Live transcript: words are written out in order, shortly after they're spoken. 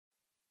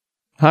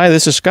Hi,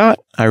 this is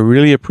Scott. I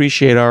really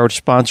appreciate our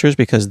sponsors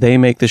because they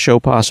make the show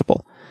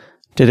possible.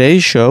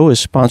 Today's show is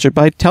sponsored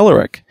by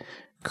Telerik.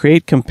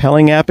 Create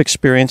compelling app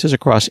experiences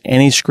across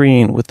any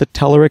screen with the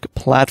Telerik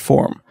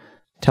platform.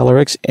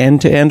 Telerik's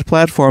end-to-end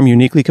platform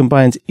uniquely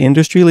combines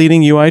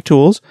industry-leading UI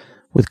tools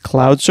with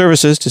cloud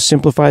services to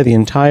simplify the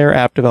entire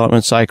app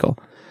development cycle.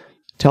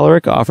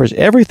 Telerik offers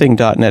everything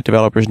 .NET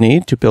developers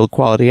need to build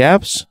quality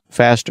apps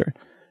faster.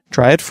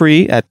 Try it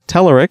free at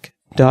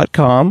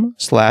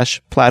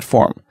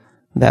telerik.com/platform.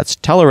 That's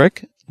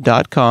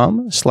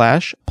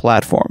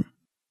telerik.com/platform.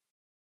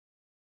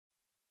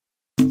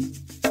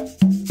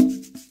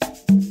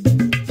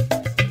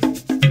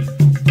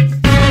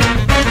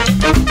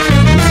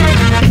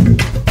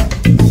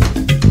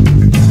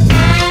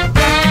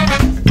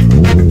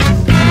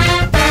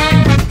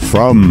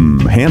 From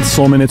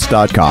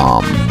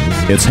HanselMinutes.com,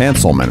 it's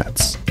Hansel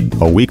Minutes,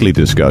 a weekly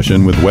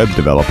discussion with web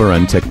developer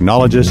and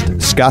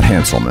technologist Scott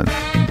Hanselman.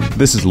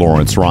 This is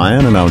Lawrence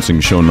Ryan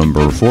announcing show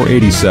number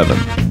 487.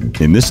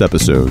 In this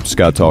episode,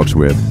 Scott talks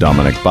with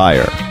Dominick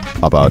Baier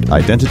about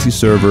Identity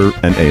Server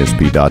and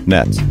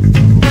ASP.NET.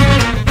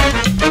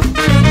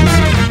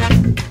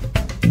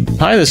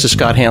 Hi, this is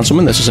Scott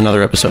Hanselman. This is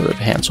another episode of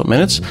Hansel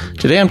Minutes.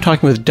 Today I'm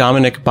talking with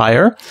Dominick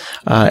Baier,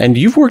 and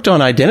you've worked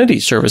on identity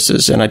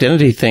services and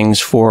identity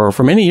things for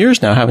many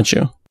years now, haven't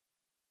you?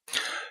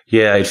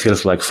 Yeah, it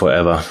feels like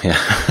forever. Yeah.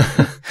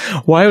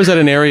 Why was that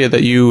an area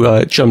that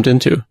you jumped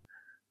into?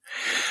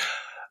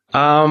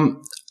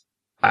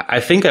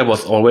 I think I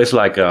was always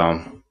like a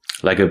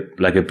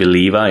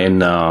believer in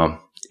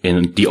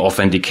the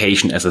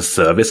authentication as a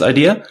service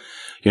idea.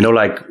 You know,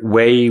 like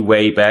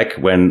way back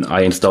when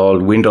I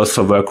installed Windows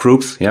for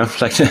Workgroups, yeah,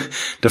 like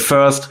the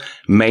first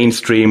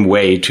mainstream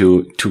way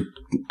to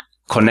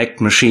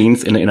connect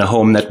machines in a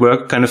home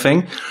network kind of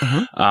thing.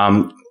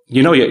 Mm-hmm.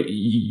 You know,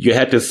 you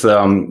had this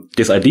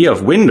idea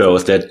of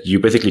Windows that you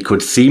basically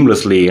could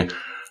seamlessly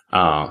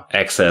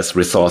access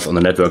resource on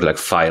the network, like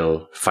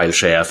file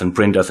shares and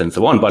printers and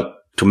so on. But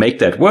to make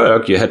that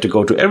work, you had to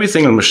go to every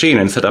single machine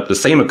and set up the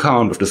same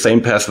account with the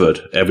same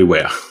password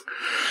everywhere.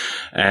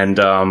 And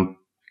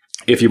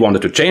if you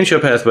wanted to change your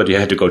password, you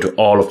had to go to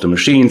all of the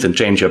machines and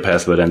change your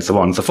password and so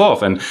on and so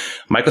forth. And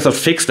Microsoft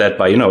fixed that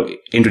by,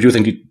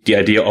 introducing the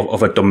idea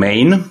of a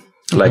domain,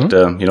 mm-hmm. like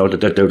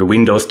the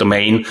Windows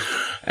domain.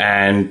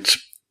 And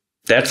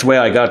that's where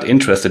I got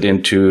interested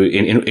in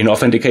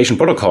authentication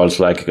protocols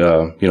like,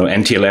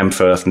 NTLM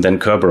first and then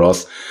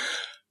Kerberos.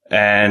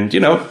 And,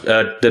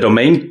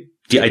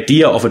 the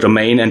idea of a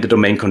domain and the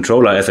domain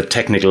controller as a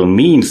technical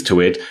means to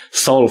it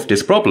solved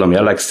this problem. Yeah,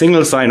 like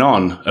single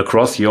sign-on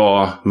across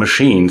your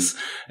machines,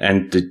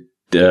 and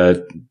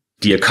the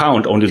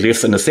account only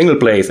lives in a single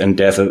place, and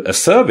there's a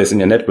service in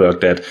your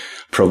network that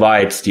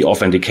provides the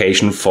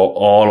authentication for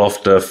all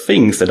of the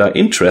things that are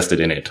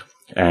interested in it.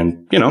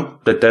 And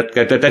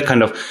that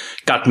kind of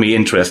got me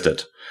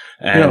interested.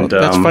 And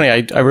that's funny.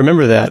 I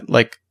remember that.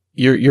 Like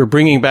you're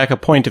bringing back a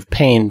point of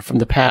pain from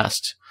the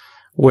past,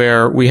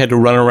 where we had to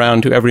run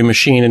around to every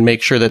machine and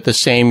make sure that the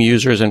same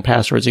users and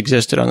passwords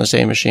existed on the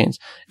same machines.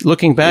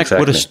 Looking back,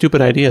 Exactly. What a stupid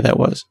idea that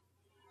was.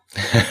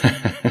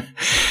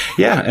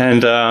 Yeah.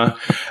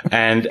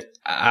 And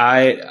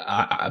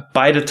I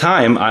by the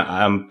time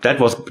that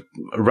was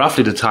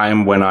roughly the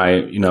time when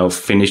I,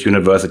 finished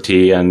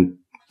university, and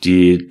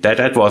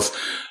that was,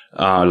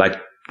 the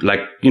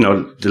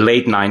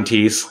late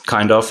 90s,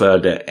 kind of,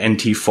 the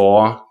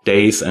NT4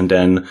 days, and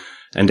then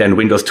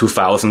Windows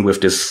 2000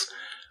 with this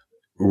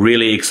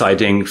really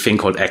exciting thing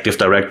called Active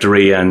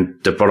Directory and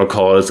the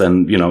protocols.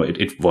 And,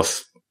 it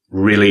was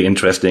really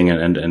interesting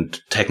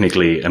and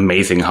technically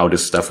amazing how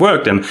this stuff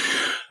worked. And,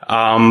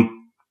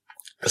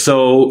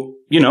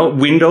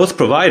 Windows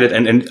provided,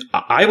 and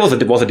I was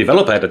a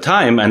developer at the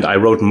time, and I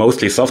wrote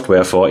mostly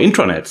software for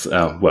intranets.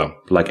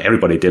 Like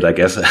everybody did, I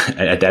guess,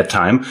 at that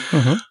time.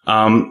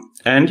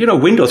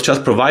 Mm-hmm. Windows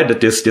just provided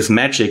this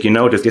magic,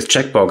 this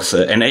checkbox,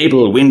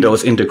 enable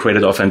Windows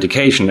integrated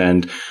authentication.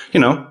 And,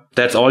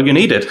 that's all you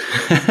needed.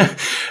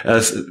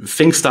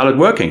 Things started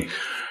working.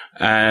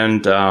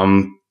 And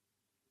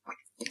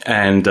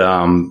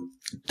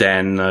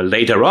then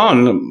later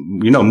on,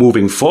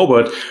 moving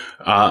forward,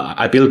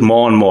 I built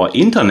more and more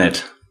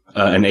internet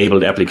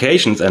enabled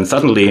applications, and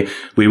suddenly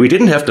we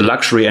didn't have the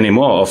luxury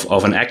anymore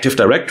of an Active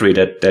Directory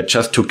that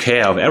just took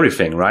care of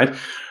everything, right?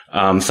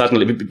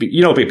 Suddenly,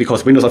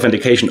 because Windows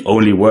authentication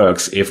only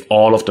works if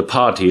all of the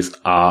parties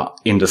are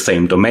in the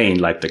same domain,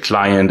 like the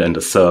client and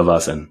the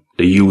servers and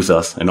the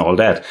users and all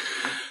that.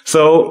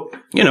 So,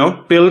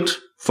 built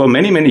for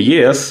many, many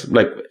years,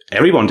 like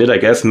everyone did, I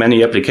guess,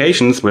 many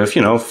applications with,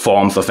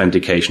 forms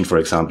authentication, for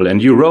example.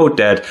 And you wrote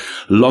that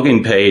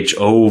login page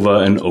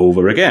over and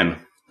over again.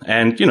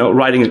 And,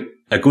 writing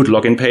a good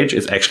login page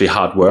is actually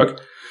hard work.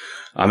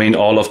 I mean,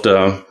 all of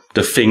the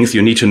things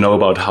you need to know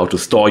about how to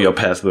store your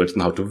passwords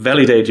and how to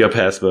validate your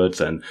passwords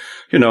and,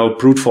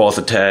 brute force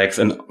attacks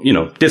and,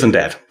 this and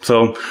that.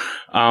 So,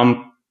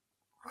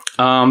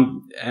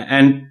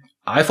 and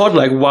I thought,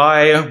 like,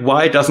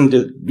 why doesn't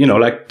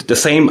it, the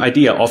same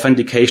idea,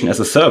 authentication as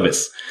a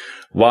service,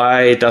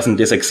 why doesn't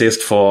this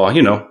exist for,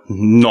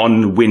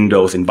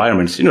 non-Windows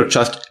environments,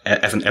 just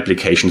as an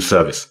application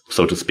service,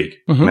 so to speak.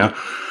 Mm-hmm. Yeah.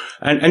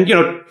 And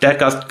that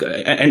got,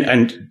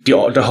 and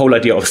the whole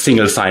idea of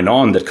single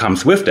sign-on that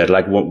comes with that,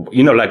 like with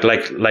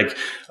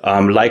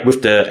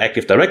the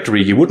Active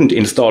Directory, you wouldn't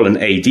install an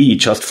AD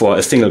just for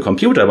a single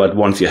computer, but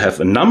once you have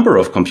a number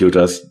of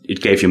computers,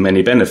 it gave you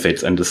many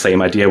benefits. And the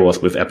same idea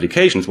was with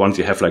applications. Once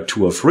you have like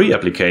 2 or 3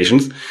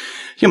 applications,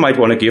 you might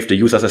want to give the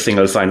users a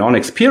single sign-on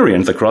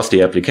experience across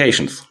the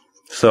applications.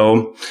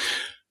 So,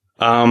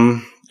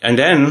 and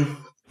then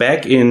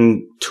back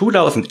in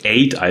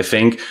 2008, I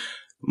think,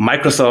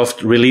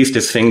 Microsoft released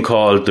this thing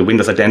called the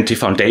Windows Identity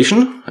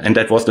Foundation, and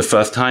that was the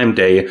first time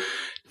they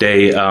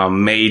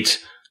made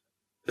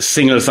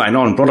single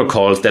sign-on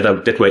protocols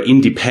that were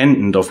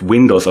independent of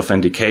Windows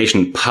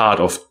authentication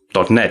part of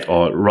 .NET,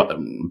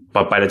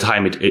 but by the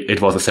time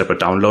it was a separate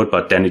download,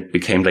 but then it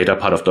became later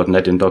part of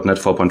 .NET in .NET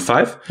 4.5.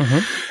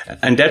 Mm-hmm.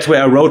 And that's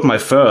where I wrote my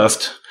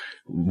first,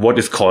 what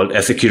is called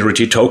a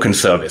security token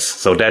service.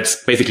 So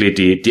that's basically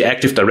the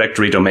Active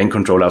Directory domain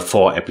controller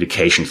for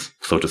applications,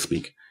 so to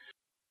speak.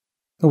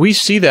 We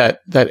see that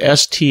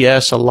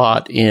STS a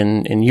lot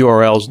in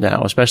URLs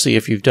now, especially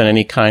if you've done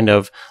any kind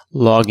of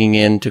logging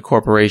into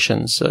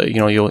corporations.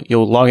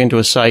 You'll log into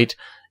a site,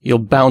 you'll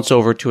bounce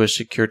over to a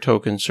secure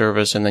token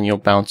service, and then you'll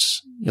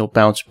bounce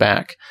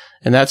back.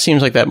 And that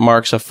seems like that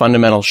marks a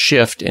fundamental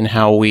shift in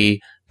how we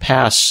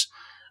pass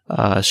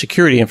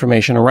security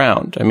information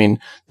around. I mean,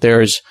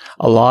 there's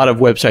a lot of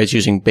websites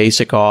using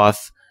basic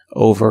auth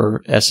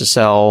over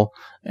SSL,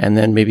 and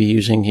then maybe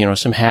using,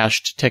 some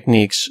hashed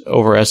techniques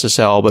over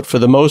SSL. But for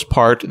the most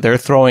part, they're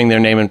throwing their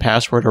name and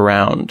password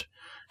around.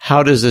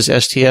 How does this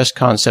STS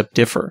concept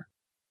differ?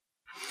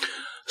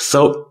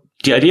 So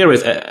the idea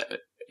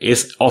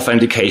is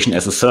authentication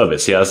as a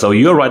service. Yeah. So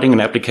you're writing an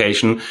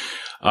application.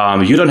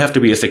 You don't have to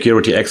be a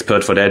security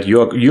expert for that.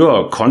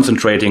 You're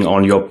concentrating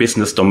on your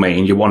business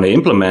domain you want to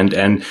implement.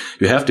 And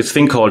you have this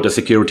thing called the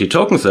security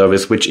token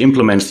service, which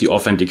implements the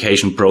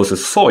authentication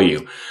process for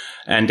you.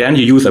 And then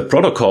you use a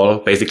protocol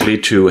basically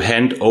to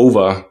hand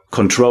over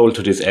control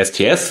to this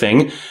STS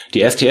thing.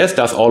 The STS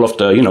does all of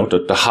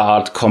the, the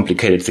hard,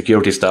 complicated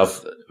security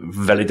stuff,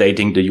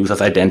 validating the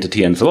user's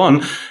identity and so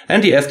on.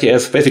 And the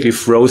STS basically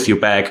throws you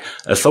back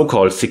a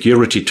so-called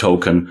security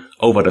token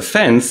over the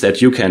fence that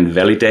you can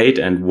validate.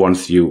 And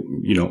once you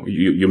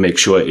make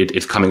sure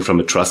it's coming from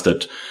a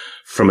trusted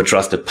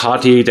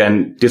party,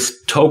 then this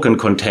token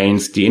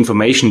contains the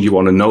information you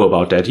want to know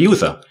about that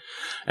user.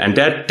 And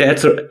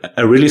that's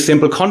a really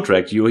simple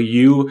contract.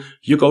 You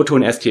go to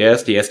an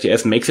STS, the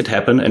STS makes it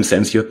happen and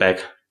sends you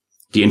back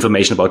the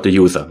information about the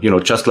user,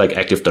 just like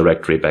Active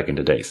Directory back in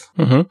the days.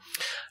 Mm-hmm.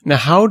 Now,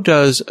 how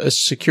does a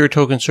secure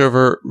token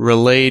server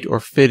relate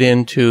or fit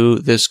into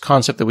this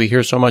concept that we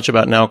hear so much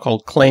about now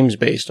called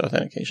claims-based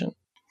authentication?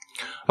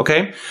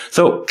 Okay.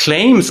 So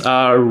claims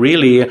are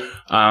really,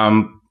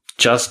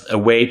 just a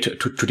way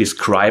to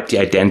describe the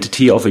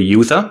identity of a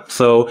user.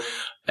 So,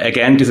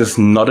 again, this is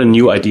not a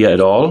new idea at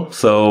all.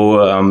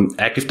 So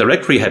Active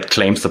Directory had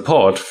claim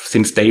support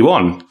since day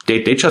one.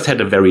 They just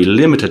had a very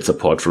limited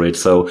support for it.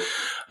 So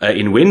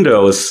in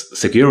Windows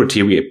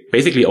security, we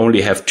basically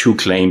only have 2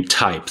 claim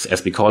types,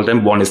 as we call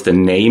them. One is the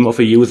name of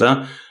a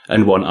user,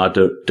 and one are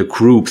the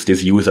groups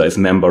this user is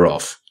member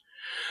of.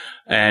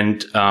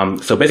 And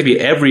so basically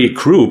every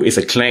group is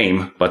a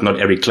claim, but not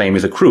every claim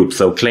is a group.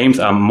 So claims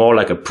are more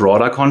like a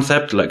broader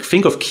concept. Like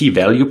think of key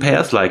value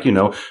pairs, like,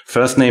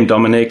 first name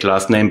Dominick,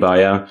 last name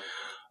Baier,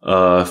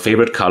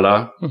 favorite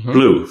color, mm-hmm.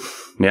 blue.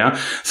 Yeah.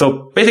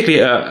 So basically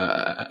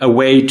a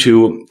way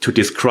to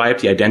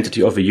describe the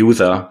identity of a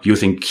user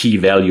using key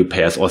value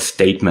pairs or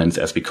statements,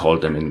 as we call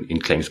them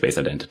in claims-based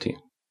identity.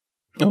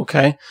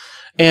 Okay.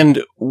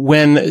 And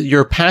when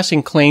you're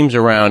passing claims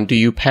around, do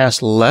you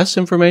pass less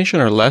information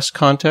or less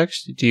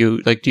context? Do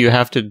you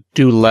have to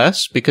do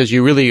less because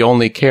you really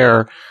only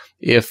care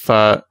if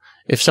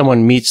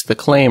someone meets the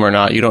claim or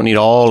not? You don't need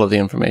all of the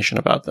information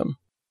about them.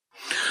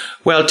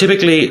 Well,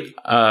 typically,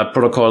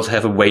 protocols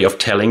have a way of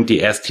telling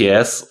the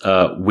STS,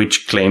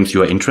 which claims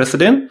you are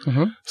interested in.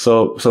 Mm-hmm.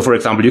 So for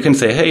example, you can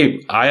say,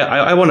 hey,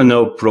 I want to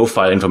know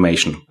profile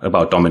information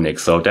about Dominick.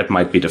 So that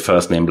might be the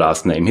first name,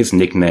 last name, his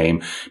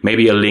nickname,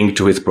 maybe a link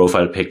to his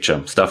profile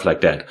picture, stuff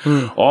like that.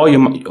 Mm.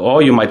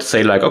 Or you might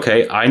say like,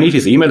 okay, I need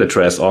his email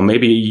address, or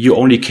maybe you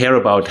only care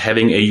about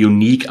having a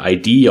unique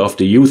ID of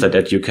the user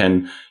that you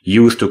can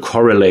use to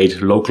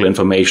correlate local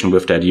information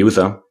with that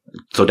user.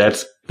 So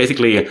that's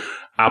basically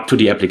up to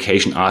the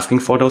application asking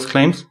for those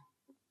claims.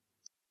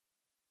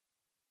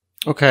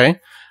 Okay. I'm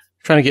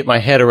trying to get my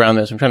head around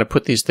this. I'm trying to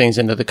put these things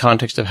into the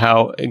context of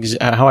how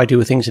I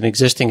do things in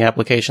existing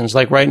applications.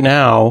 Like right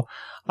now,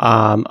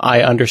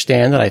 I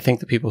understand that I think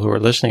the people who are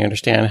listening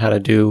understand how to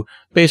do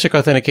basic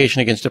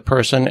authentication against a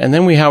person. And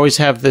then we always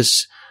have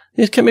this,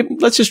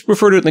 let's just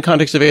refer to it in the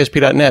context of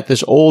ASP.NET,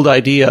 this old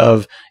idea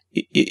of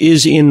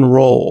is in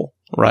role.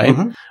 Right?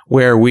 Mm-hmm.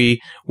 Where we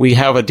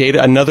have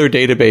another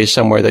database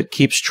somewhere that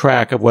keeps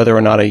track of whether or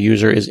not a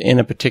user is in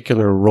a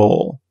particular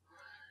role.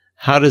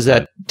 How does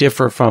that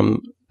differ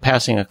from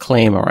passing a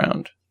claim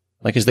around?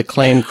 Like, is the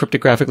claim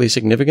cryptographically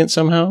significant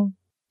somehow?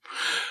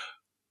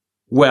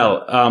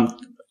 Well,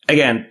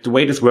 again, the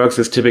way this works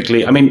is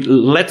typically, I mean,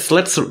 let's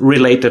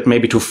relate that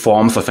maybe to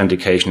forms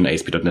authentication in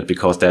ASP.NET,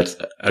 because that's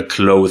a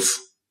close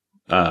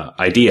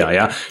idea,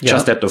 yeah?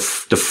 Just that the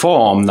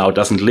form now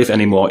doesn't live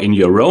anymore in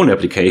your own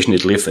application,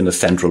 it lives in a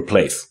central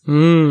place.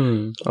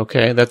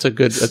 Okay, that's a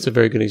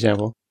very good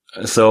example.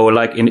 So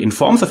like in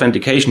forms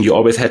authentication, you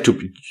always had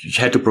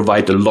to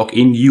provide the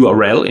login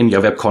URL in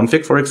your web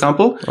config, for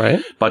example. Right.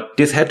 But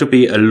this had to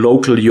be a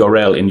local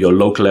URL in your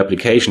local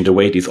application. The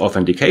way these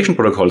authentication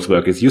protocols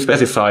work is you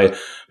specify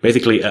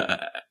basically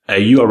a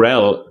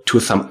URL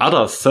to some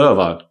other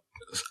server's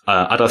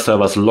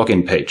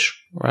login page.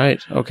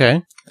 Right.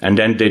 Okay. And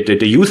then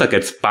the user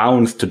gets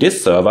bounced to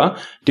this server.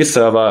 This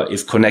server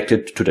is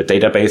connected to the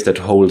database that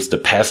holds the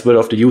password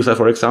of the user,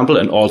 for example,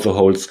 and also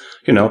holds,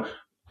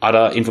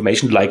 other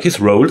information like his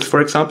roles, for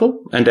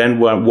example. And then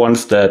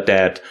once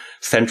that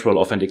central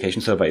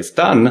authentication server is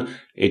done,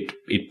 it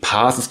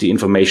passes the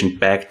information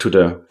back to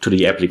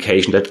the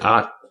application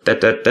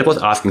that was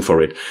asking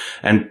for it.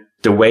 And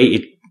the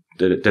way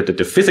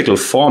the physical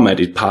format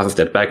it passes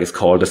that back is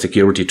called a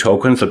security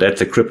token. So that's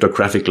a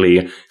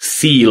cryptographically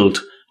sealed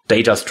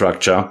data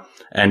structure.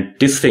 And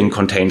this thing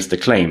contains the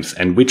claims,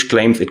 and which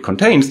claims it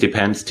contains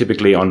depends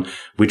typically on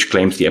which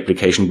claims the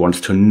application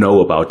wants to know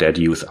about that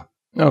user.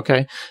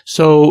 Okay.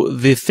 So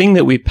the thing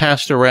that we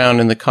passed around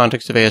in the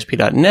context of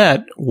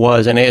ASP.NET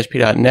was an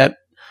ASP.NET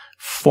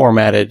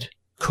formatted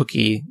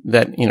cookie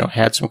that,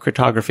 had some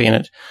cryptography in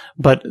it.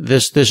 But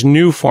this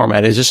new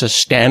format, is this a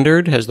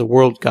standard? Has the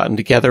world gotten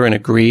together and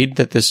agreed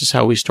that this is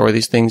how we store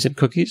these things in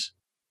cookies?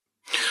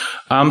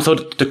 So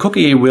the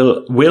cookie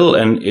will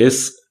and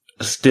is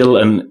still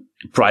an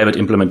private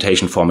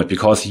implementation format,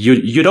 because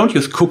you don't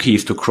use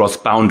cookies to cross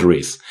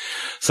boundaries.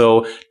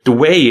 So the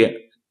way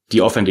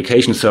the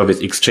authentication service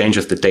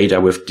exchanges the data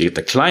with the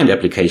client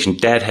application,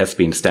 that has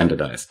been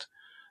standardized.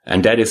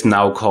 And that is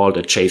now called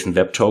a JSON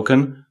Web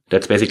Token.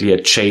 That's basically a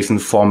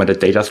JSON formatted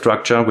data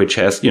structure, which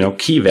has,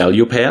 key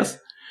value pairs.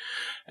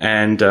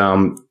 And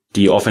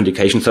the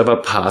authentication server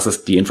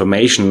passes the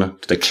information,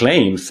 the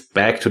claims,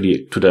 back to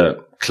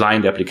the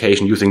client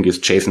application using this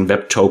JSON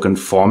Web Token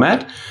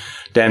format.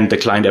 Then the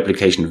client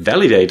application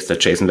validates the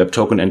JSON Web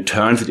Token and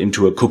turns it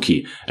into a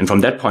cookie. And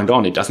from that point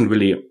on, it doesn't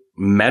really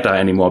matter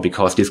anymore,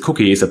 because this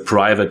cookie is a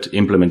private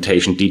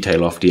implementation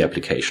detail of the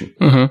application.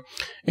 Mm-hmm.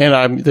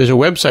 And there's a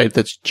website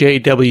that's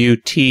jwt.io.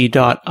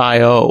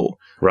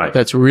 Right.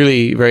 That's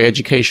really very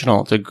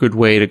educational. It's a good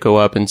way to go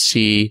up and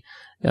see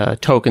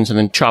tokens and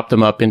then chop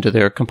them up into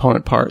their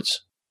component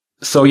parts.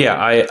 So yeah,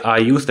 I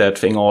use that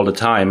thing all the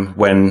time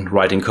when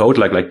writing code.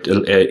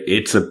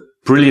 It's a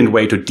brilliant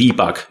way to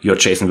debug your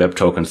JSON Web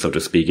Token, so to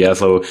speak. Yeah.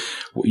 So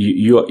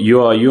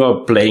you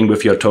are playing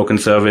with your token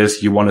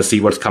service. You want to see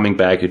what's coming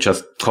back. You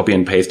just copy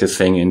and paste this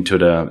thing into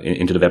the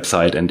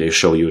website, and they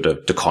show you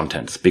the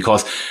contents,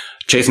 because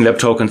JSON Web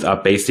Tokens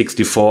are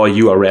base64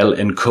 URL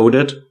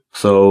encoded.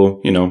 So,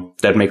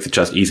 that makes it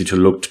just easy to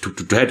look,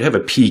 to have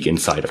a peek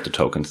inside of the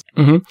tokens.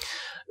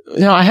 Mm-hmm.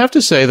 Now, I have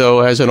to say,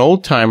 though, as an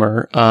old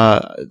timer,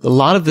 a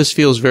lot of this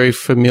feels very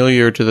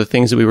familiar to the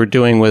things that we were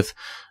doing with,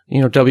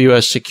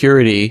 WS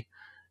security,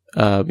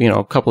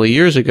 a couple of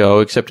years ago,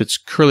 except it's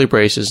curly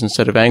braces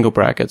instead of angle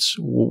brackets.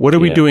 What are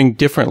we doing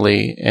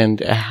differently, and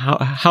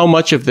how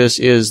much of this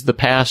is the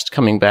past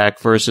coming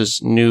back versus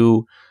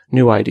new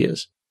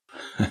ideas?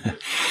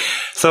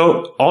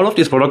 So all of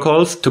these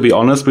protocols, to be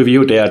honest with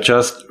you, they are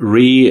just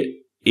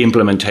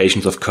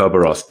re-implementations of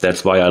Kerberos.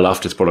 That's why I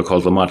love this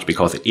protocol so much,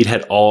 because it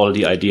had all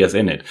the ideas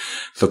in it.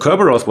 So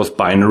Kerberos was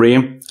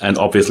binary and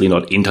obviously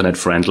not internet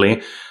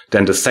friendly.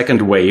 Then the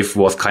second wave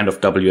was kind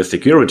of WS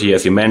security,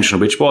 as you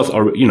mentioned, which was,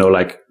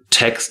 like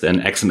text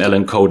and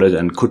XML encoded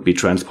and could be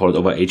transported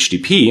over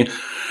HTTP.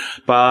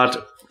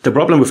 But the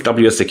problem with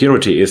WS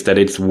security is that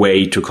it's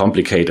way too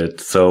complicated.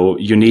 So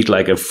you need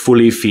like a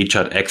fully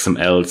featured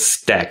XML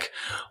stack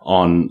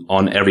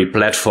on every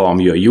platform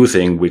you're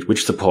using,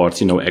 which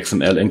supports,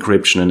 XML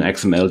encryption and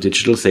XML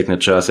digital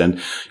signatures. And,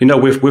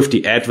 with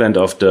the advent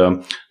of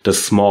the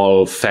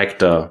small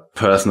factor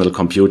personal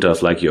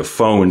computers like your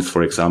phones,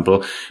 for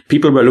example,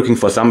 people were looking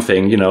for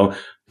something,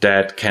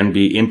 that can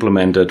be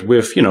implemented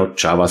with,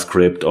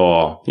 JavaScript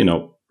or,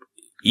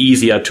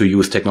 easier to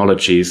use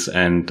technologies.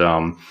 And,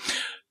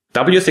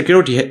 WS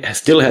security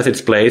still has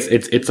its place.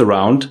 It's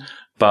around,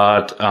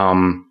 but,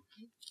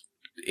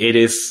 it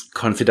is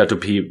considered to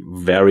be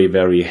very,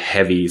 very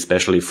heavy,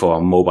 especially for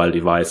mobile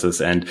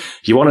devices. And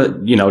you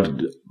want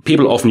to,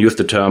 people often use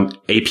the term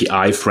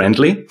API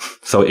friendly.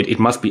 So it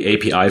must be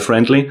API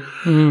friendly,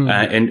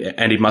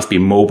 and it must be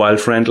mobile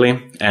friendly.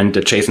 And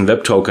the JSON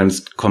Web Tokens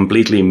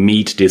completely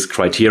meet this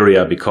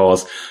criteria,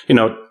 because,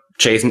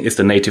 JSON is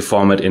the native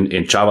format in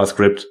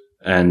JavaScript,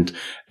 and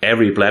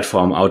every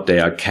platform out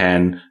there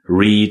can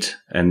read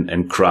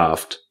and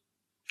craft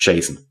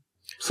JSON.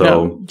 So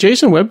now,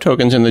 JSON Web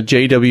Tokens in the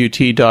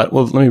JWT. Let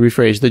me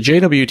rephrase. The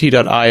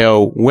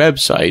JWT.io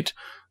website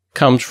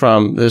comes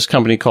from this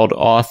company called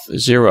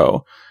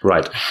Auth0.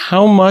 Right.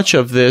 How much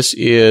of this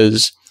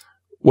is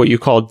what you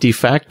call de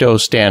facto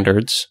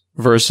standards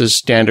versus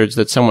standards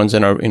that someone's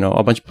in a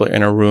bunch of people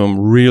in a room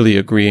really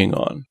agreeing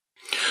on?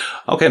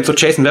 Okay, so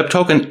JSON Web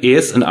Token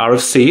is an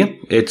RFC.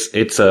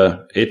 It's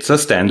a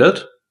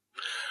standard.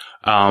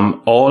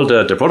 All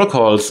the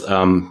protocols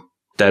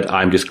that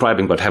I'm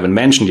describing but haven't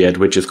mentioned yet,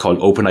 which is called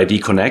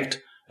OpenID Connect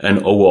and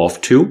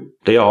OAuth 2,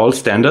 they are all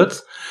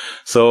standards.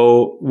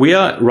 So we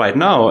are right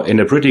now in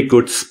a pretty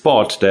good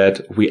spot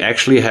that we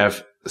actually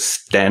have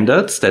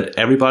standards that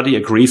everybody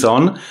agrees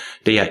on.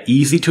 They are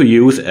easy to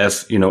use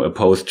as,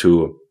 opposed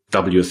to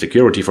W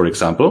security, for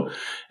example,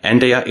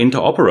 and they are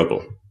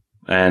interoperable.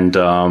 And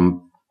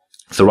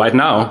so right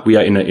now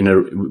we're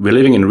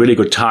living in really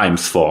good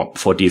times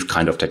for these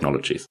kind of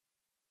technologies.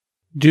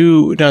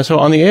 So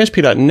on the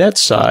ASP.NET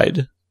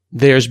side,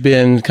 there's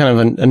been kind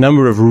of a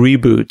number of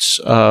reboots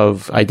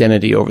of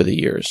identity over the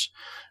years,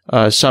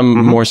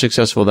 some more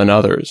successful than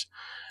others.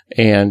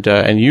 And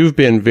you've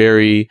been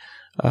very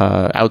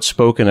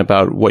outspoken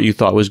about what you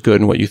thought was good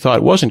and what you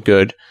thought wasn't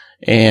good.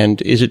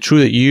 And is it true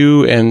that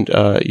you and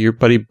your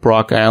buddy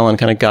Brock Allen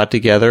kind of got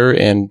together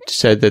and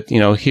said that,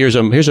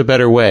 here's a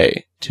better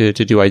way to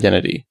do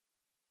identity?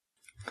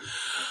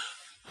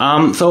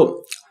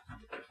 So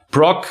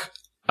Brock,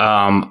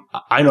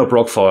 I know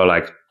Brock for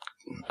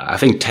I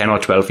think 10 or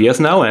 12 years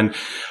now. And,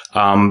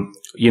 when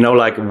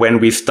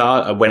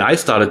I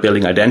started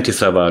building Identity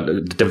Server,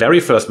 the very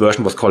first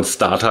version was called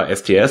Starter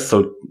STS.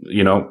 So,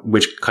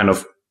 which kind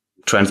of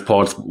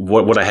transports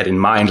what I had in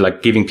mind,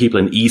 like giving people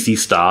an easy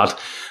start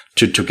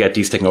to get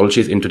these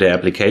technologies into their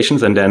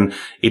applications. And then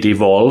it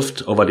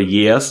evolved over the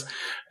years.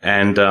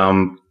 And,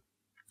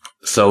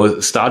 so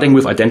starting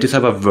with Identity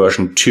Server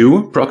version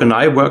 2, Brock and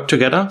I worked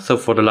together. So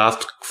for the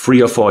last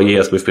 3 or 4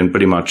 years, we've been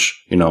pretty much,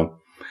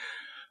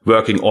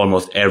 working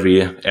almost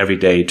every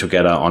day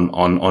together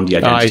on the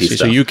identity stuff.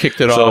 So you kicked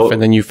it off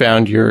and then you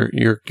found your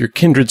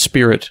kindred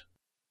spirit.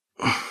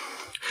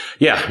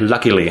 Yeah,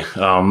 luckily.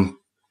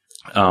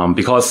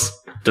 Because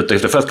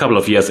the first couple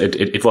of years,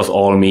 it was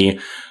all me,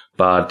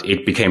 but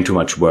it became too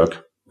much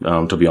work.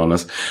 To be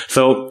honest.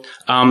 So,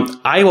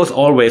 I was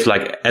always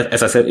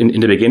as I said in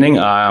the beginning,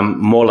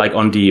 more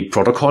on the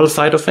protocol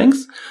side of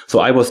things. So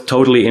I was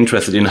totally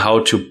interested in how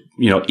to,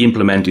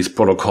 implement these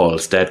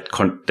protocols that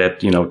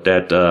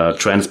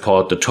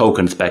transport the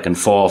tokens back and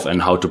forth,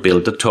 and how to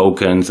build the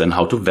tokens and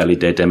how to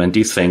validate them and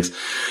these things.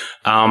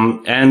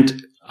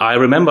 And I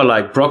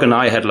remember Brock and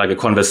I had a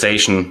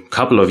conversation a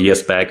couple of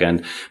years back,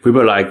 and we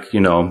were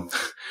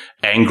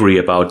angry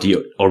about the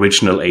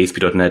original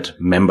ASP.NET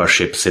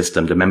membership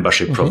system, the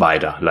membership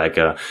provider.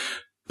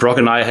 Brock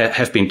and I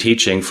have been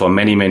teaching for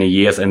many, many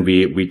years, and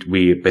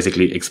we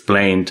basically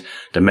explained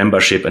the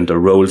membership and the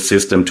role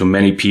system to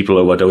many people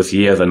over those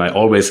years. And I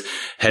always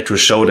had to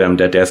show them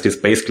that there's this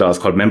base class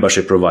called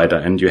membership provider,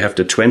 and you have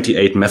the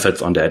 28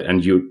 methods on that,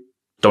 and you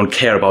don't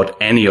care about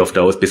any of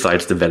those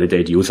besides the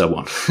validate user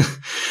one.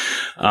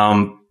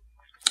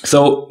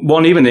 So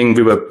one evening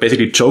we were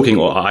basically joking,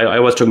 or I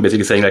was joking,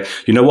 basically saying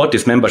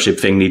this membership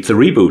thing needs a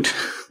reboot.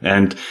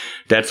 And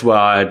that's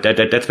why,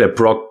 that's where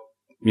Brock,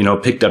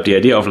 picked up the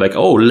idea of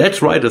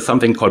let's write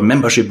something called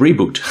membership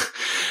reboot.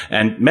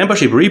 And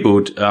membership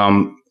reboot,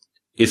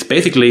 is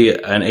basically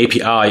an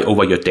API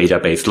over your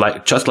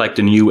database, just like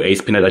the new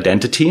ASP.NET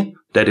Identity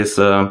that is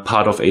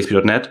part of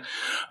ASP.NET.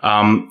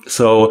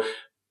 So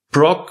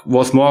Brock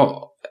was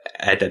more,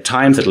 at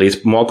times at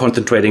least, more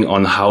concentrating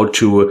on how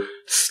to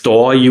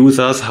store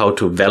users, how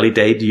to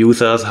validate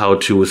users, how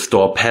to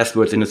store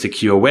passwords in a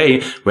secure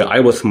way, where I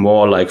was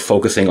more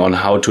focusing on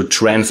how to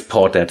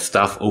transport that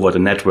stuff over the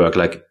network,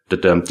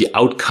 the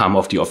outcome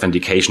of the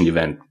authentication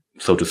event,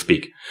 so to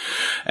speak.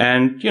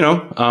 And,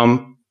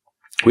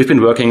 we've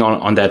been working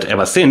on that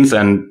ever since.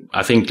 And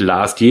I think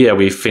last year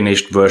we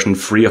finished version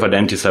 3 of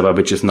Identity Server,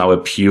 which is now a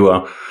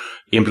pure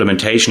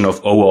implementation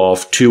of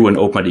OAuth 2 and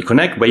OpenID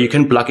Connect, where you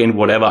can plug in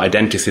whatever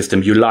identity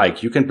system you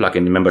like. You can plug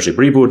in the membership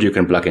reboot, you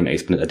can plug in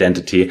ASP.NET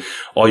Identity,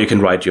 or you can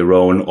write your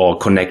own or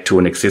connect to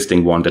an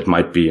existing one that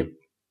might be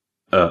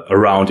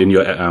around in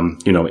your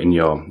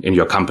in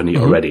your company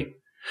already.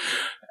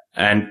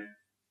 And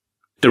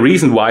the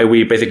reason why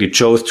we basically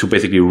chose to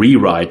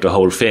rewrite the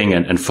whole thing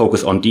and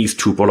focus on these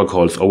two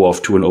protocols,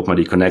 OAuth 2 and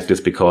OpenID Connect,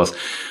 is because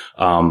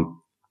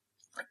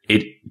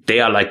they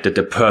are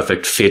the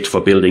perfect fit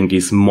for building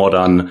these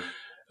modern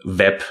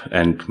web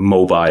and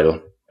mobile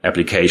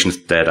applications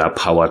that are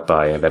powered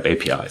by web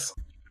APIs.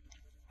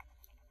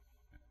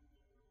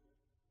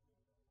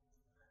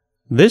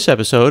 This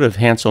episode of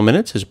Hansel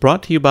Minutes is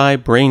brought to you by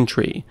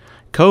Braintree,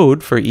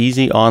 code for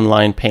easy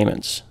online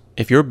payments.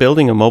 If you're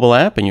building a mobile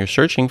app and you're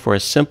searching for a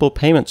simple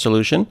payment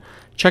solution,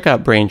 check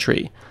out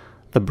Braintree.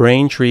 The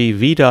Braintree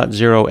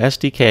V.0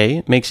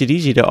 SDK makes it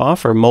easy to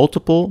offer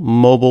multiple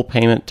mobile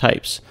payment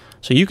types,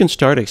 so you can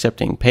start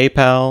accepting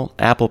PayPal,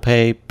 Apple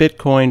Pay,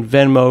 Bitcoin,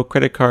 Venmo,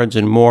 credit cards,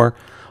 and more,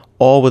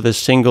 all with a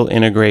single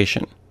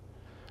integration.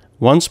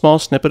 One small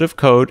snippet of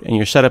code and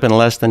you're set up in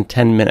less than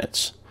 10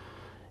 minutes.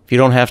 If you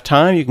don't have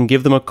time, you can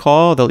give them a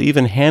call. They'll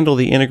even handle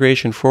the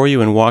integration for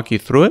you and walk you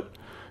through it.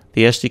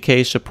 The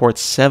SDK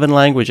supports 7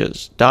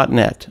 languages: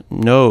 .NET,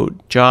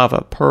 Node,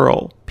 Java,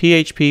 Perl,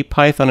 PHP,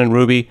 Python, and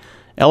Ruby,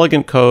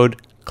 elegant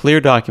code, clear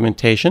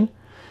documentation.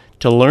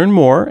 To learn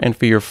more and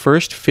for your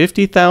first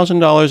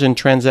 $50,000 in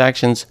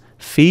transactions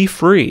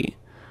fee-free,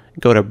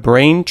 go to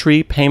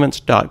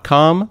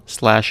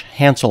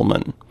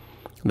braintreepayments.com/Hanselman.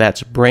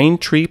 That's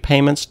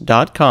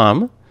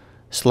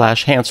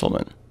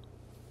braintreepayments.com/Hanselman.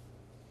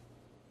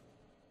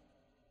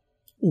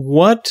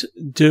 What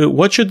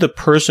should the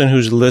person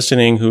who's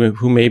listening,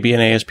 who may be an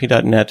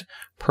ASP.NET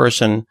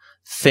person,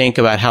 think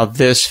about how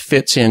this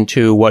fits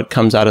into what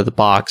comes out of the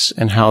box,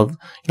 and how,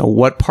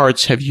 what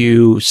parts have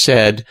you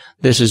said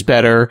this is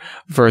better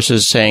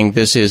versus saying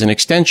this is an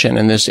extension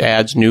and this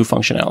adds new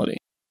functionality?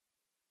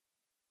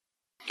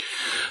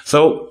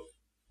 So,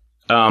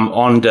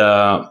 on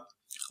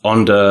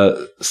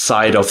the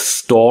side of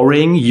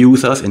storing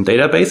users in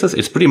databases,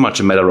 it's pretty much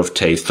a matter of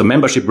taste. So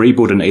membership,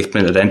 reboot, and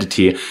ASP.NET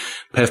Identity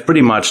have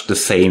pretty much the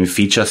same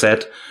feature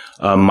set.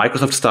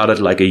 Microsoft started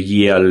like a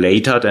year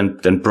later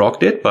than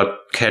Brock did, but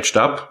catched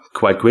up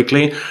quite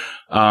quickly.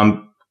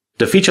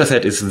 The feature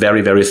set is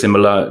very, very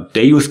similar.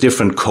 They use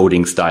different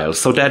coding styles.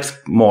 So that's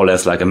more or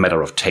less like a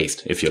matter of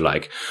taste, if you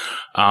like.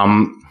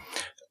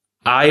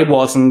 I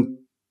wasn't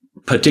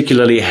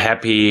particularly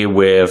happy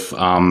with,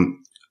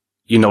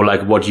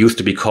 like what used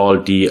to be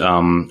called the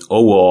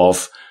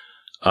OAuth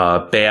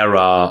Baier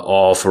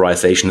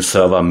authorization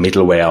server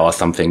middleware or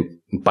something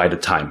by the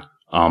time,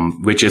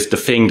 which is the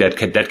thing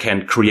that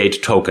can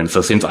create tokens.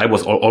 So since I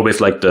was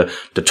always like the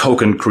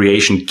token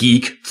creation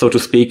geek, so to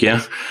speak,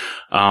 yeah,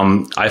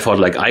 I thought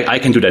like I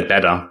can do that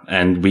better,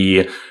 and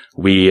we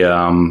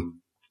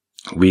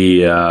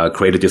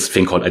created this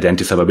thing called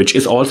Identity Server, which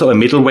is also a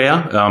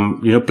middleware,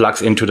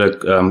 plugs into the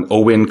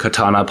Owin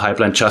Katana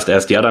pipeline just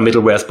as the other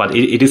middlewares, but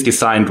it is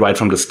designed right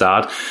from the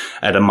start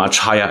at a much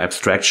higher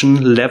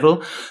abstraction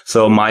level.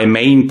 So my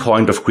main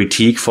point of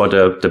critique for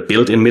the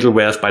built-in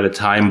middlewares by the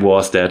time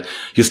was that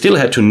you still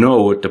had to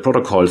know the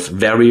protocols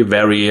very,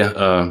 very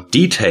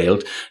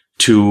detailed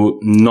to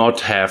not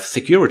have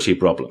security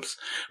problems.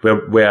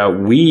 Where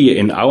we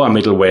in our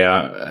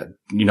middleware,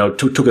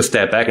 took a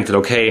step back and said,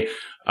 okay,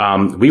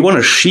 we want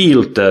to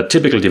shield the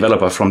typical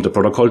developer from the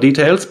protocol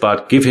details,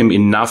 but give him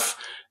enough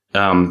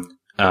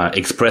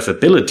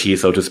expressibility,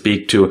 so to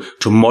speak, to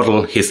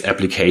model his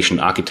application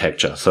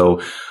architecture. So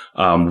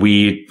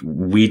we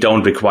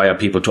don't require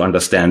people to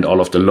understand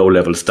all of the low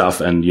level stuff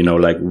and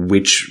like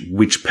which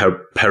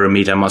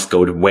parameter must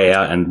go to where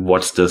and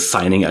what's the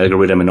signing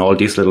algorithm and all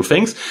these little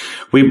things.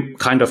 We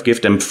kind of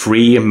give them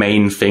 3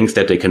 main things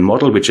that they can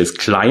model, which is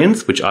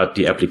clients, which are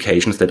the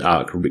applications that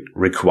are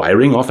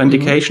requiring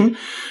authentication,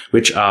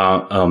 which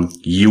are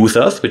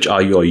users, which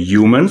are your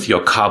humans,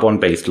 your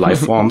carbon-based life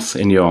forms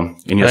in your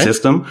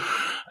system.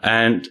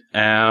 And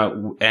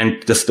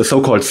the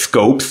so-called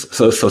scopes.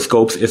 So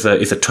scopes is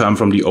a term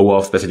from the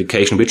OAuth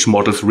specification, which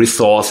models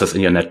resources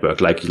in your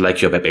network,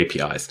 like your web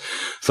APIs.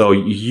 So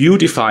you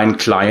define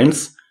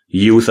clients,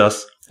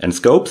 users, and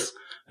scopes,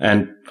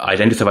 and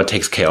Identity Server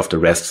takes care of the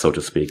rest, so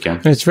to speak. Yeah?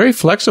 And it's very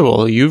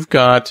flexible. You've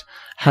got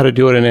how to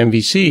do it in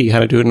MVC, how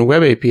to do it in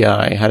Web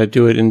API, how to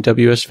do it in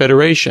WS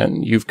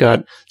Federation. You've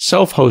got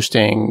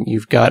self-hosting.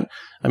 You've got,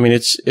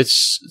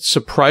 it's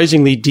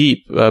surprisingly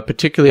deep.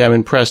 Particularly, I'm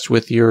impressed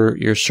with your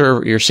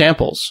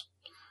samples.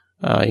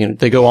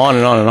 They go on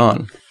and on and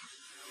on.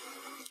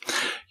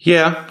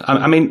 Yeah.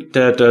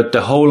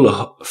 The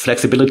whole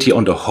flexibility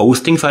on the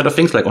hosting side of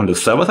things, like on the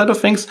server side of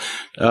things,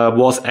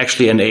 was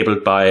actually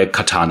enabled by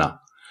Katana.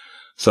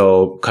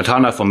 So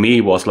Katana for me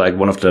was like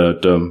one of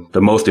the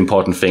most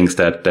important things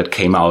that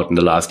came out in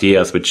the last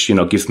years, which,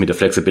 gives me the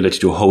flexibility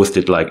to host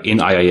it like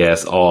in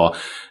IIS or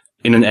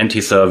in an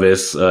NT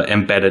service,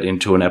 embedded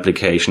into an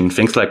application,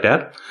 things like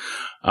that.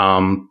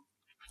 And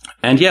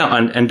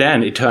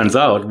then it turns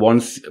out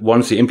once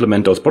you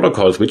implement those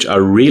protocols, which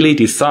are really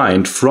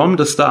designed from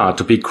the start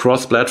to be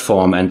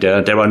cross-platform, and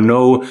there are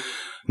no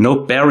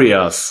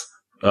barriers,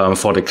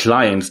 for the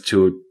clients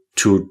to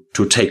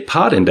take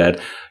part in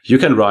that, you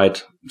can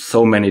write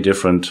so many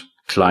different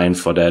clients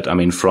for that.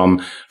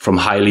 From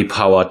highly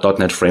powered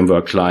 .NET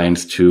Framework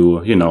clients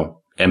to,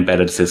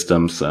 embedded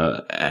systems.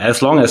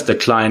 As long as the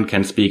client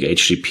can speak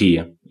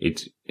HTTP,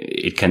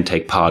 it can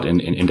take part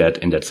in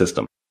that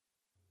system.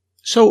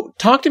 So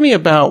talk to me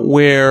about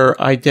where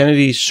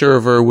Identity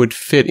Server would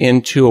fit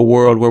into a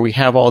world where we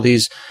have all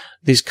these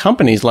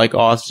companies like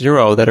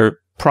Auth0 that are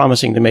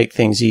promising to make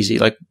things easy.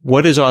 Like,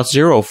 what is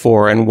Auth0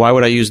 for, and why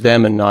would I use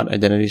them and not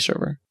Identity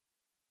Server?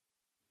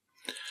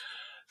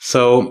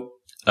 So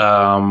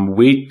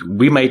we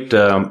made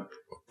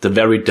the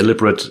very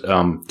deliberate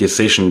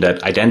decision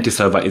that Identity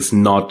Server is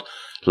not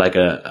like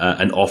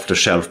an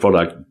off-the-shelf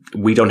product.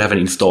 We don't have an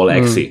install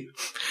exe.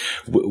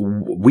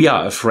 We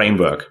are a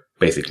framework,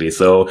 basically.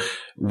 So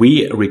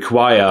we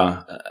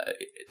require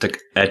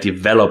a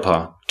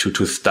developer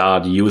to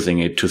start using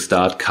it, to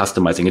start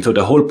customizing it. So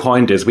the whole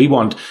point is we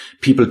want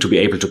people to be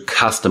able to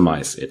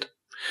customize it.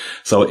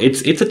 So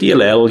it's a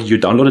DLL. You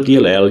download a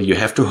DLL. You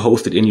have to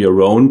host it in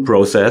your own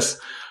process.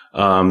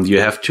 You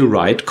have to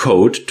write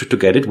code to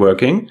get it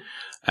working.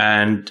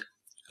 And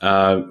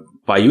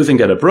by using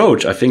that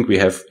approach, I think we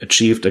have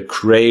achieved a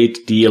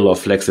great deal of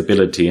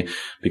flexibility,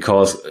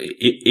 because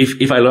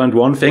if I learned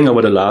one thing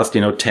over the last,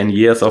 10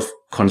 years of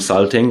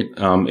consulting,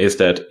 is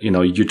that,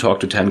 you talk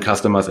to 10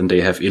 customers and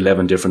they have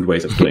 11 different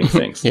ways of doing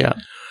things. Yeah.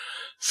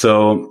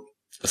 So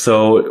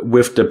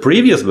with the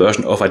previous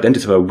version of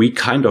Identity Server, we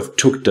kind of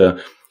took the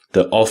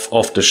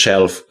off the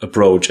shelf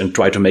approach and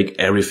tried to make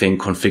everything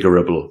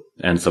configurable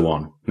and so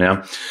on.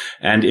 Yeah.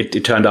 And it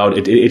turned out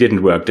it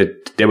didn't work.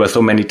 There were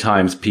so many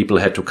times people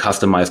had to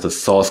customize the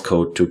source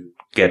code to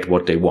get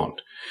what they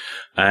want.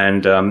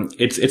 And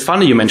it's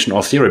funny you mentioned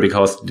Auth0,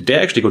 because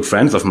they're actually good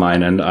friends of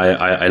mine, and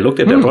I looked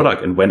at their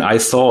product, and when I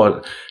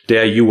saw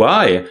their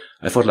UI,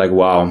 I thought like,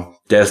 wow,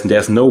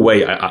 there's no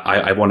way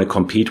I want to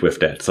compete with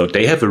that. So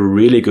they have a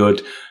really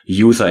good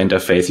user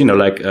interface.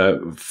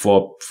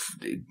 For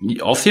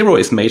Auth0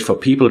 is made for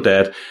people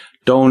that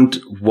don't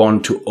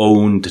want to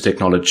own the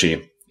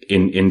technology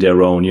in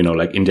their own,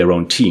 in their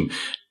own team.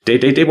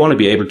 They want to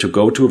be able to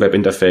go to a web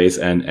interface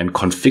and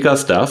configure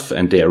stuff,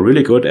 and they are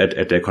really good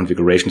at their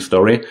configuration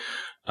story,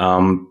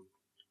 and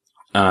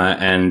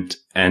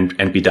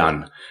be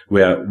done.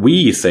 Where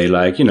we say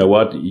like,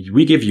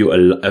 we give you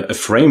a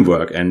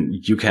framework, and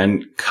you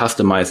can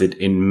customize it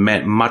in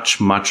much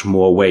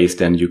more ways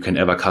than you can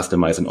ever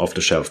customize an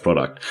off-the-shelf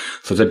product.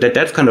 So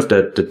that's kind of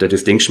the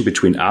distinction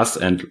between us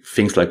and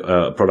things like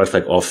products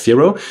like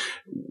Auth0.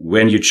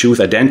 When you choose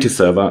Identity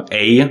Server,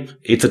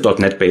 it's a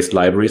 .NET based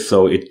library,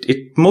 so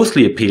it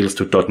mostly appeals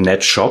to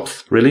 .NET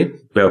shops, really,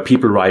 where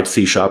people write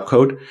C#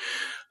 code.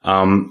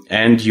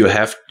 And you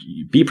have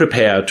be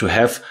prepared to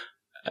have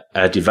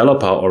a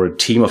developer or a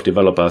team of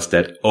developers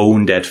that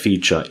own that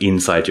feature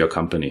inside your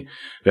company.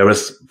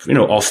 Whereas,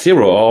 Auth0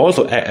 or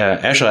also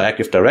Azure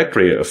Active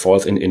Directory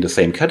falls in the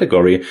same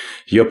category.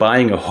 You're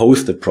buying a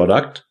hosted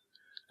product.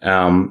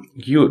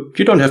 You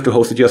don't have to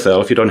host it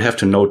yourself. You don't have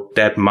to know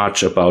that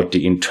much about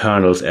the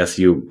internals as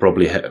you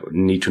probably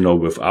need to know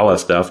with our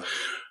stuff.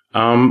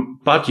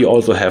 But you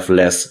also have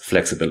less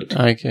flexibility.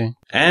 Okay.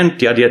 And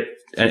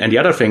the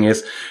other thing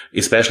is,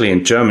 especially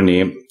in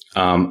Germany,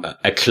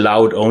 a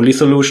cloud-only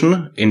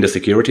solution in the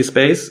security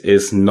space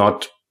is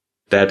not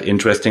that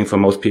interesting for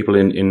most people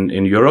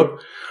in Europe,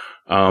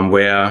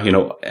 where,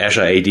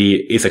 Azure AD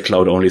is a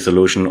cloud-only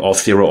solution.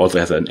 Auth0 also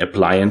has an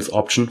appliance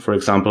option, for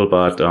example,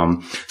 but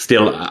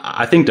still,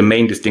 I think the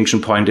main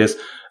distinction point is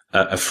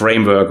a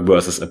framework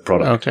versus a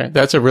product. Okay.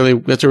 That's a really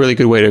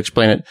good way to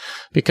explain it,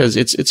 because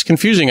it's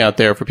confusing out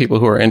there for people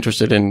who are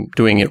interested in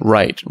doing it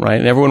right?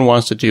 And everyone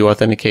wants to do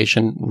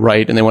authentication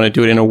right, and they want to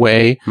do it in a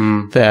way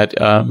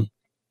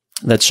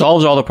that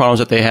solves all the problems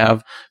that they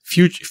have,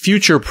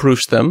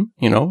 future-proofs them.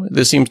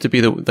 This seems to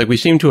be we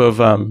seem to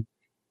have,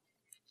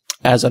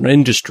 as an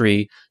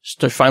industry,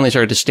 finally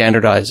started to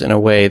standardize in a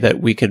way that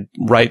we could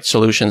write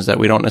solutions that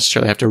we don't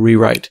necessarily have to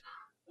rewrite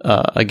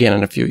again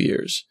in a few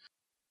years.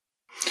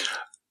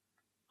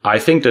 I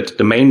think that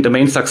the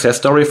main success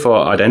story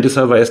for Identity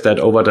Server is that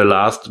over the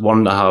last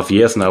 1.5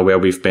 years now, where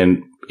we've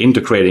been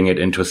integrating it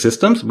into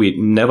systems, we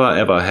never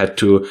ever had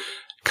to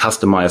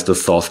customize the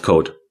source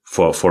code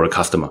for a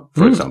customer,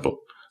 for example.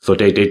 So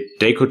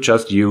they could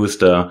just use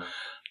the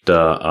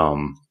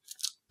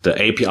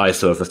API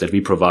service that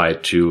we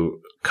provide to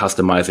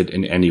customize it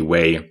in any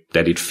way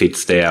that it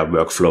fits their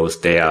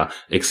workflows, their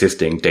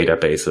existing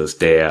databases,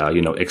 their,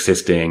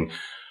 existing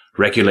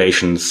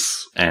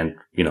regulations, and,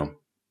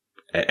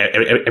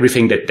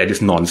 everything that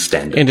is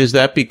non-standard. And is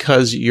that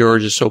because you're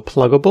just so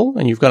pluggable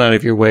and you've gone out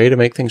of your way to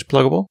make things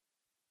pluggable?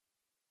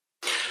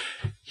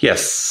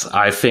 Yes,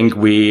 I think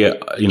we,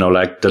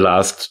 like the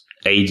last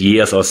 8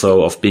 years or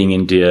so of being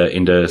in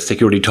the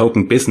security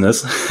token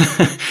business,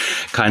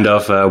 kind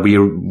of,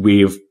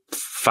 we've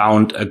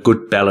found a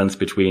good balance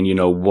between,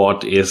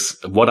 what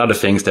are the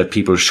things that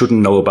people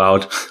shouldn't know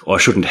about or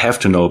shouldn't have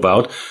to know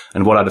about,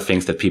 and what are the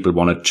things that people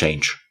want to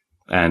change.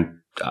 And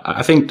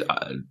I think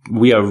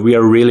we are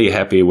really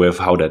happy with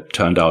how that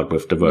turned out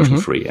with the version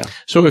 3. Yeah.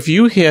 So if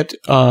you hit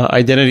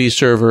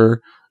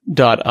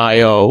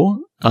identityserver.io,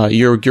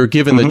 you're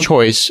given the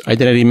choice: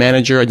 Identity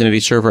Manager,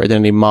 Identity Server,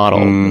 Identity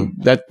Model.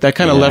 That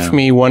kind of left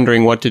me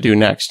wondering what to do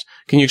next.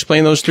 Can you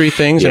explain those three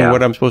things and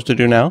what I'm supposed to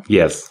do now?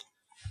 Yes.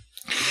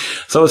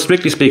 So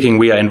strictly speaking,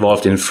 we are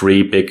involved in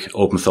 3 big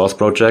open source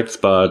projects,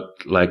 but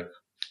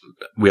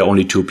we are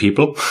only 2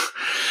 people.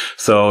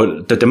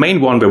 So the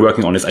main one we're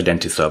working on is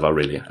Identity Server,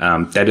 really.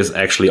 That is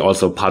actually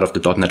also part of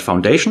the .NET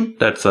Foundation.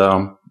 That's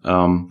a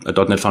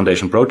 .NET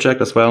Foundation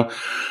project as well.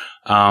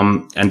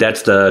 And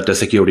that's the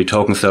security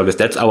token service.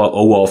 That's our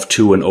OAuth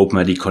 2 and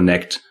OpenID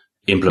Connect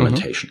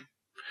implementation.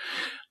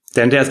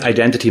 Then there's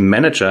Identity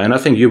Manager, and I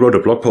think you wrote a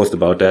blog post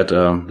about that,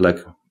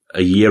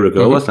 a year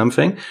ago or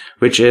something,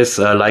 which is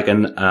like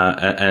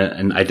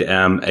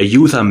a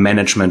user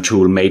management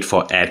tool made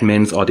for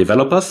admins or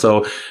developers.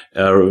 So,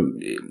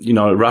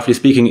 roughly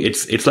speaking,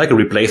 it's like a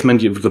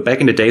replacement. Back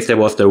in the days, there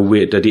was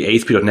the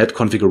ASP.NET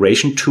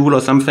configuration tool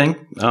or something,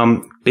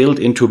 built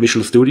into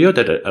Visual Studio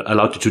that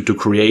allowed you to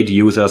create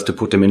users, to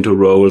put them into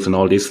roles and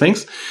all these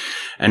things.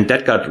 And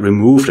that got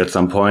removed at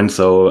some point.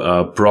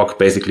 So, Brock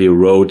basically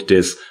wrote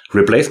this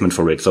replacement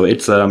for it. So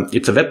it's a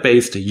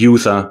web-based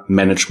user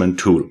management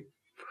tool.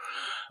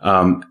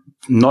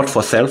 Not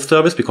for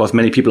self-service, because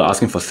many people are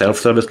asking for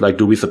self-service, like,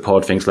 do we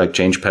support things like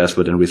change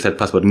password and reset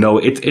password? No,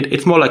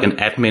 it's more like an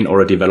admin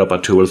or a developer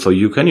tool. So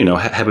you can,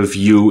 have a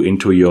view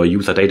into your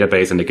user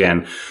database. And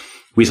again,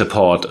 we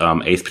support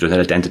ASP.NET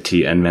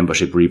Identity and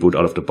membership reboot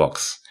out of the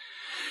box.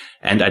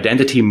 And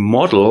Identity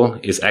Model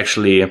is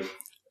actually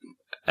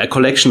a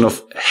collection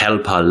of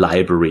helper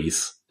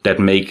libraries that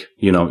make,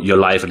 your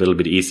life a little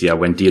bit easier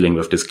when dealing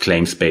with this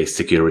claims-based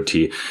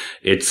security.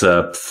 It's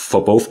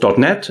for both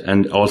 .NET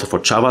and also for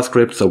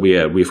JavaScript. So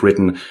we've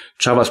written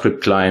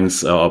JavaScript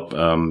clients,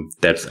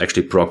 that's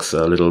actually Brock's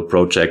little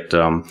project,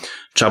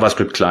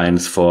 JavaScript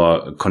clients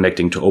for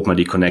connecting to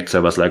OpenID Connect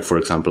servers, like, for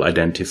example,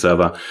 Identity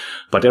Server.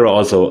 But there are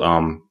also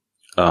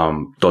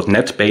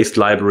 .NET-based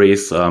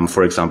libraries,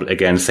 for example,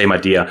 again, same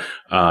idea,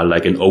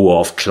 like an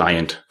OAuth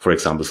client, for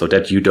example, so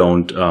that you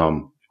don't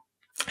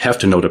have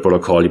to know the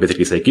protocol. You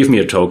basically say, give me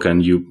a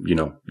token. You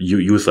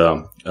use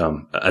a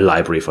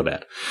library for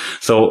that.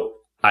 So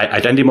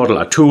Identity Model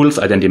are tools.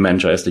 Identity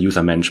Manager is the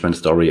user management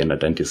story, and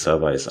Identity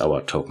Server is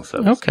our token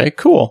service. Okay,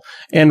 cool.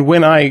 And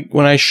when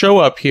I show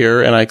up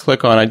here and I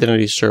click on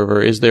Identity Server,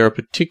 is there a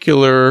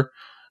particular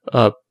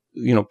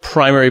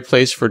primary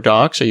place for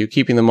docs? Are you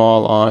keeping them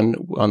all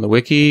on the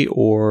wiki,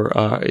 or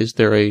is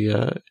there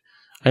I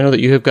know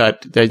that you have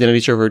got the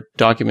Identity Server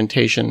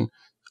documentation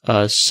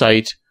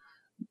site.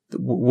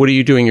 What are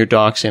you doing your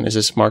docs in? Is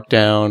this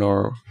Markdown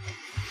or?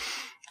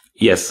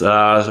 Yes,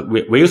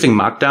 we're using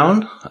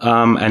Markdown,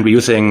 and we're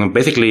using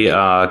basically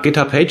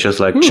GitHub pages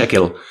like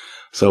Jekyll.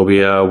 So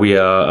we are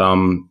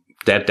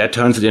that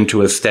turns it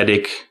into a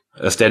static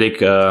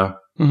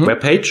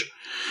web page.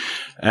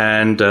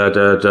 And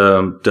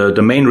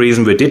the main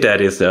reason we did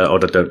that is, or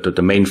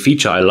the main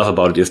feature I love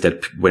about it is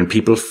that when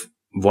people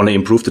want to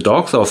improve the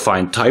docs or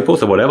find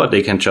typos or whatever,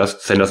 they can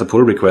just send us a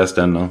pull request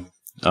and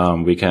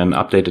we can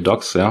update the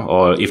docs. Yeah,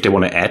 or if they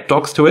want to add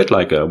docs to it,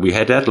 like we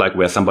had that, like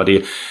where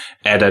somebody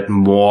added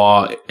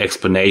more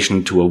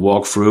explanation to a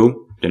walkthrough.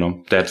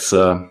 That's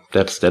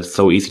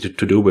so easy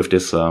to do with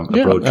this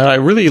approach. And I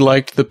really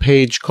liked the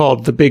page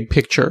called The Big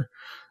Picture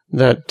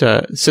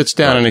that sits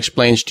down and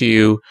explains to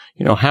you,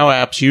 how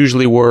apps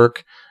usually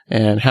work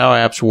and how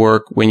apps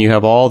work when you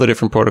have all the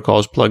different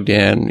protocols plugged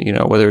in,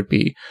 whether it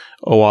be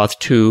OAuth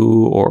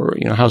 2 or,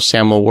 how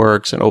SAML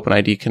works and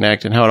OpenID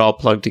Connect and how it all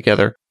plugged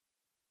together.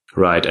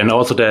 Right. And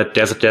also that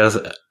there's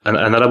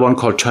another one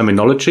called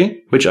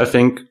terminology, which I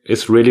think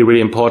is really,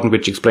 really important,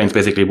 which explains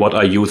basically what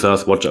are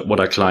users, what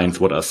are clients,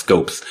 what are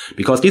scopes,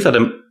 because these are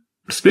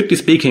strictly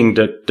speaking,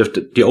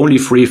 the only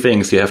three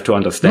things you have to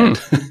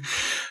understand.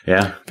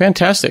 Yeah.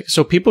 Fantastic.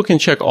 So people can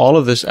check all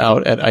of this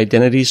out at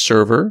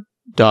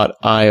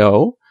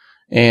identityserver.io.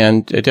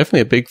 And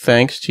definitely a big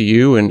thanks to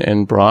you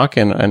and Brock.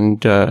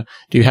 And do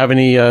you have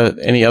any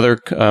other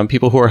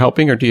people who are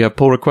helping, or do you have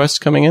pull requests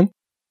coming in?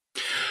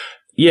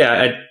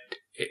 Yeah,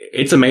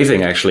 it's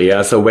amazing, actually.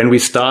 Yeah. So when we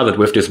started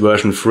with this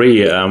version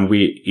 3,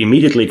 we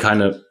immediately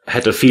kind of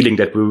had a feeling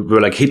that we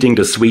were like hitting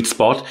the sweet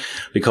spot,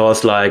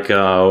 because like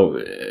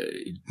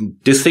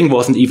this thing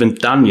wasn't even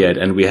done yet,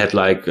 and we had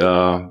like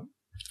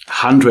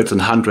hundreds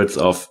and hundreds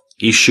of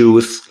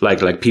issues,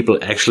 like people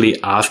actually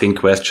asking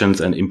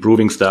questions and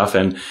improving stuff.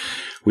 And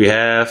we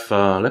have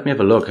let me have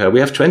a look. We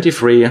have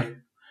 23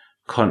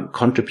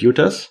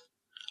 contributors.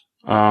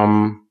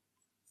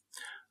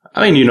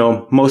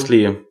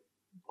 Mostly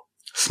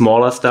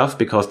smaller stuff,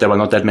 because there were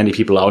not that many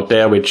people out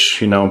there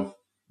which,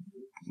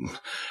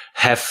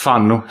 have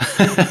fun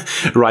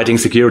writing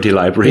security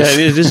libraries.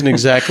 Yeah, it isn't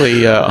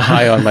exactly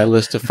high on my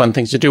list of fun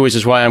things to do, which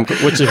is why I'm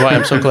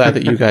so glad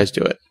that you guys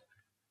do it.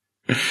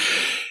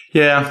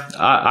 Yeah,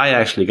 I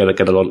actually get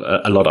a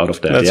lot out of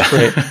that. That's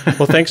great.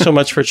 Well, thanks so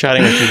much for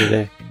chatting with me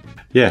today.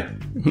 Yeah.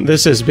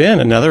 This has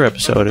been another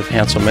episode of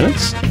Hansel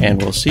Minutes,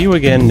 and we'll see you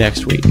again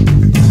next week.